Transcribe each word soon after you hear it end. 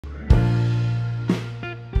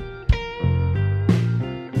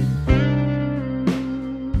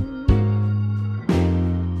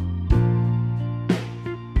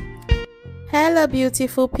Hello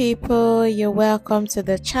beautiful people, you're welcome to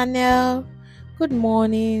the channel. Good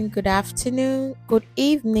morning, good afternoon, good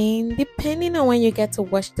evening, depending on when you get to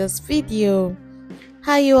watch this video.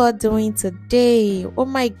 How you all doing today? Oh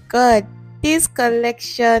my god, this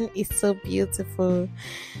collection is so beautiful.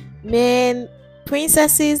 Man,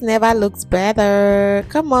 princesses never looked better.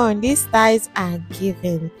 Come on, these styles are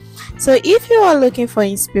given. So if you are looking for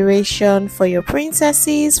inspiration for your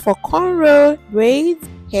princesses, for cornrow, braids,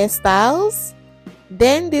 hairstyles,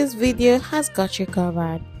 then this video has got you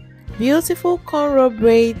covered. Beautiful cornrow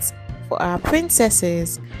braids for our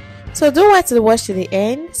princesses. So do watch to watch to the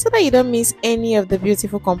end so that you don't miss any of the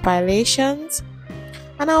beautiful compilations.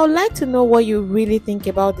 And I would like to know what you really think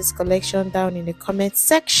about this collection down in the comment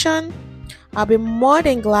section. I'll be more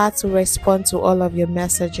than glad to respond to all of your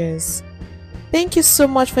messages. Thank you so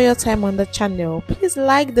much for your time on the channel. Please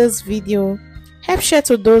like this video. Help share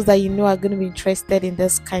to those that you know are going to be interested in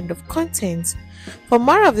this kind of content. For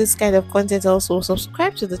more of this kind of content, also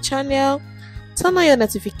subscribe to the channel, turn on your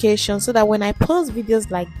notifications so that when I post videos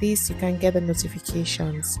like this, you can get the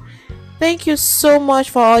notifications. Thank you so much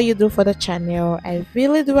for all you do for the channel. I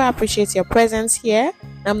really do appreciate your presence here.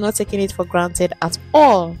 I'm not taking it for granted at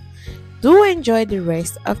all. Do enjoy the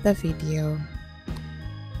rest of the video.